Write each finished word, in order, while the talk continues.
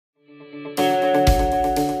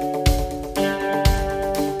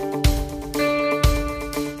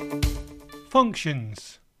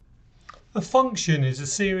Functions. A function is a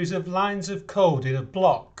series of lines of code in a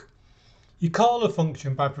block. You call a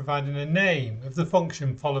function by providing a name of the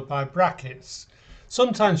function followed by brackets.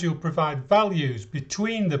 Sometimes you'll provide values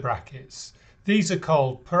between the brackets. These are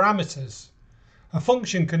called parameters. A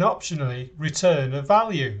function can optionally return a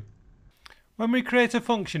value. When we create a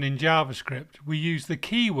function in JavaScript, we use the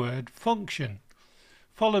keyword function,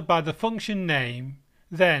 followed by the function name,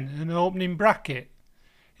 then an opening bracket.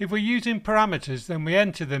 If we're using parameters, then we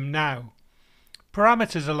enter them now.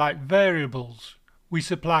 Parameters are like variables. We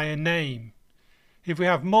supply a name. If we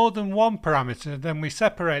have more than one parameter, then we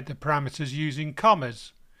separate the parameters using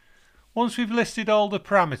commas. Once we've listed all the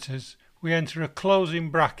parameters, we enter a closing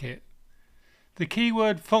bracket. The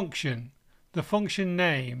keyword function, the function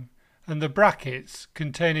name, and the brackets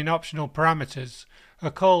containing optional parameters are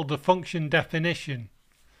called the function definition.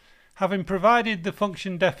 Having provided the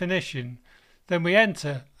function definition, then we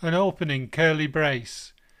enter an opening curly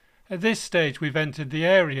brace. At this stage we've entered the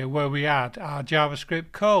area where we add our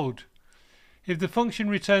JavaScript code. If the function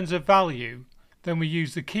returns a value, then we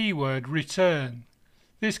use the keyword return.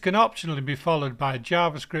 This can optionally be followed by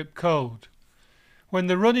JavaScript code. When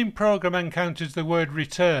the running program encounters the word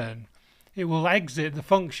return, it will exit the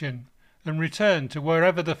function and return to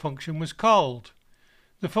wherever the function was called.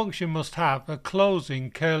 The function must have a closing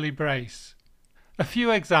curly brace. A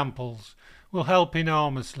few examples will help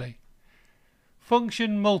enormously.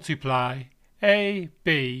 Function multiply a,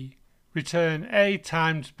 b, return a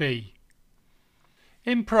times b.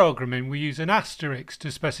 In programming we use an asterisk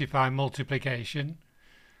to specify multiplication,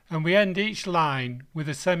 and we end each line with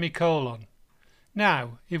a semicolon.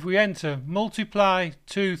 Now, if we enter multiply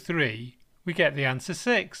 2, 3, we get the answer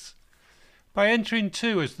 6. By entering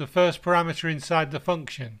 2 as the first parameter inside the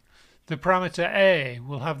function, the parameter a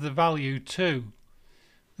will have the value 2.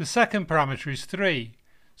 The second parameter is 3,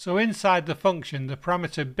 so inside the function the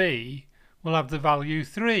parameter b will have the value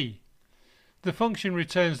 3. The function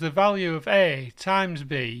returns the value of a times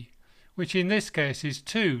b, which in this case is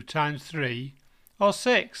 2 times 3, or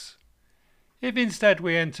 6. If instead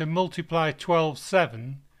we enter multiply 12,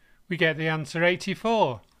 7, we get the answer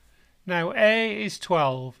 84. Now a is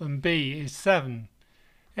 12 and b is 7.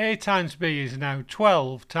 A times b is now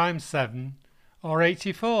 12 times 7, or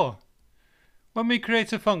 84. When we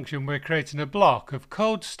create a function, we're creating a block of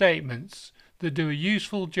code statements that do a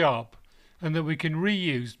useful job and that we can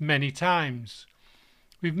reuse many times.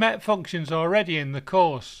 We've met functions already in the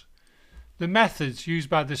course. The methods used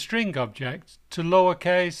by the string object to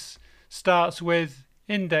lowercase, starts with,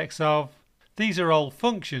 index of, these are all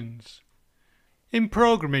functions. In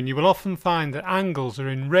programming you will often find that angles are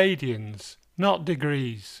in radians, not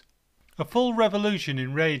degrees. A full revolution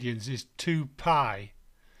in radians is 2 pi.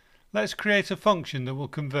 Let's create a function that will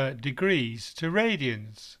convert degrees to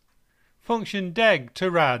radians. Function deg to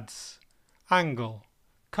rads, angle,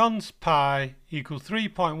 const pi equals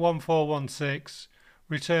 3.1416,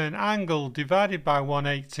 return angle divided by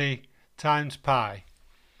 180 times pi.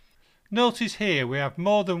 Notice here we have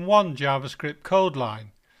more than one JavaScript code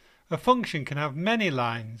line. A function can have many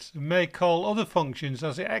lines and may call other functions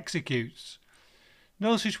as it executes.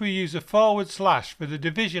 Notice we use a / for the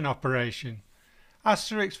division operation,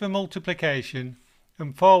 asterisk for multiplication,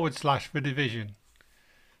 and / for division.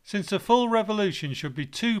 Since a full revolution should be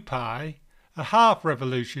 2 pi, a half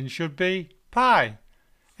revolution should be pi.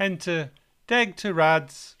 Enter deg to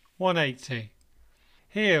rads 180.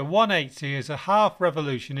 Here 180 is a half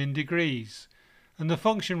revolution in degrees, and the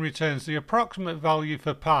function returns the approximate value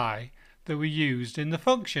for pi that we used in the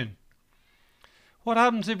function. What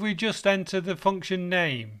happens if we just enter the function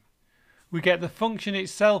name? We get the function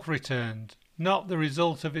itself returned, not the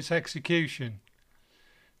result of its execution.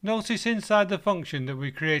 Notice inside the function that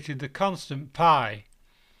we created the constant pi.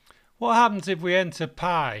 What happens if we enter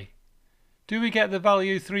pi? Do we get the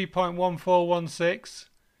value 3.1416?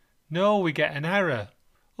 No, we get an error.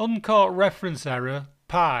 Uncaught reference error,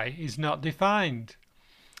 pi, is not defined.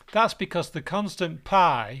 That's because the constant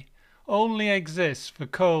pi only exists for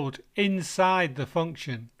code inside the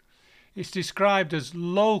function. It's described as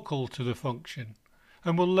local to the function,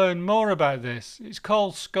 and we'll learn more about this, it's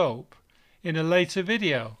called scope, in a later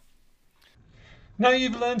video. Now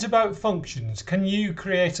you've learnt about functions, can you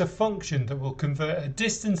create a function that will convert a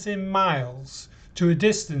distance in miles to a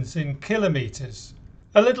distance in kilometers?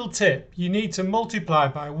 A little tip, you need to multiply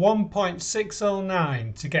by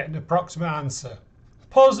 1.609 to get an approximate answer.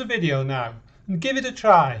 Pause the video now and give it a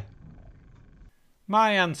try.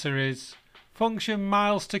 My answer is function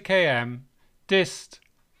miles to km dist,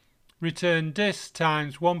 return dist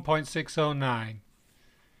times 1.609.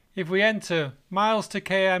 If we enter miles to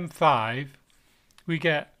km 5, we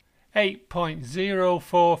get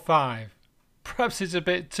 8.045. Perhaps it's a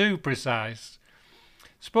bit too precise.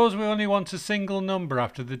 Suppose we only want a single number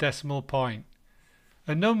after the decimal point.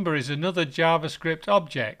 A number is another JavaScript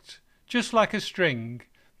object. Just like a string,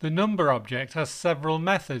 the number object has several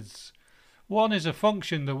methods. One is a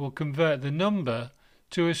function that will convert the number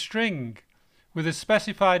to a string with a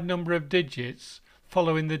specified number of digits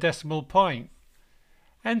following the decimal point.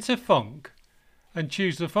 Enter func and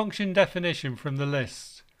choose the function definition from the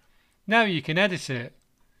list. Now you can edit it.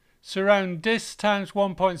 Surround dis times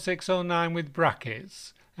 1.609 with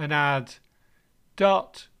brackets and add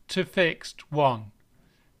dot to fixed 1.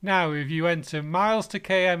 Now if you enter miles to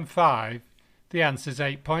km5, the answer is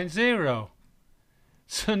 8.0.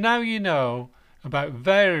 So now you know about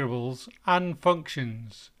variables and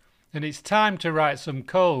functions, and it's time to write some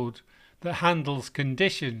code that handles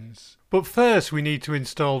conditions. But first we need to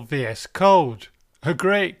install VSCode, a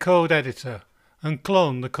great code editor, and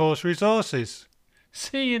clone the course resources.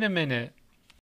 See you in a minute.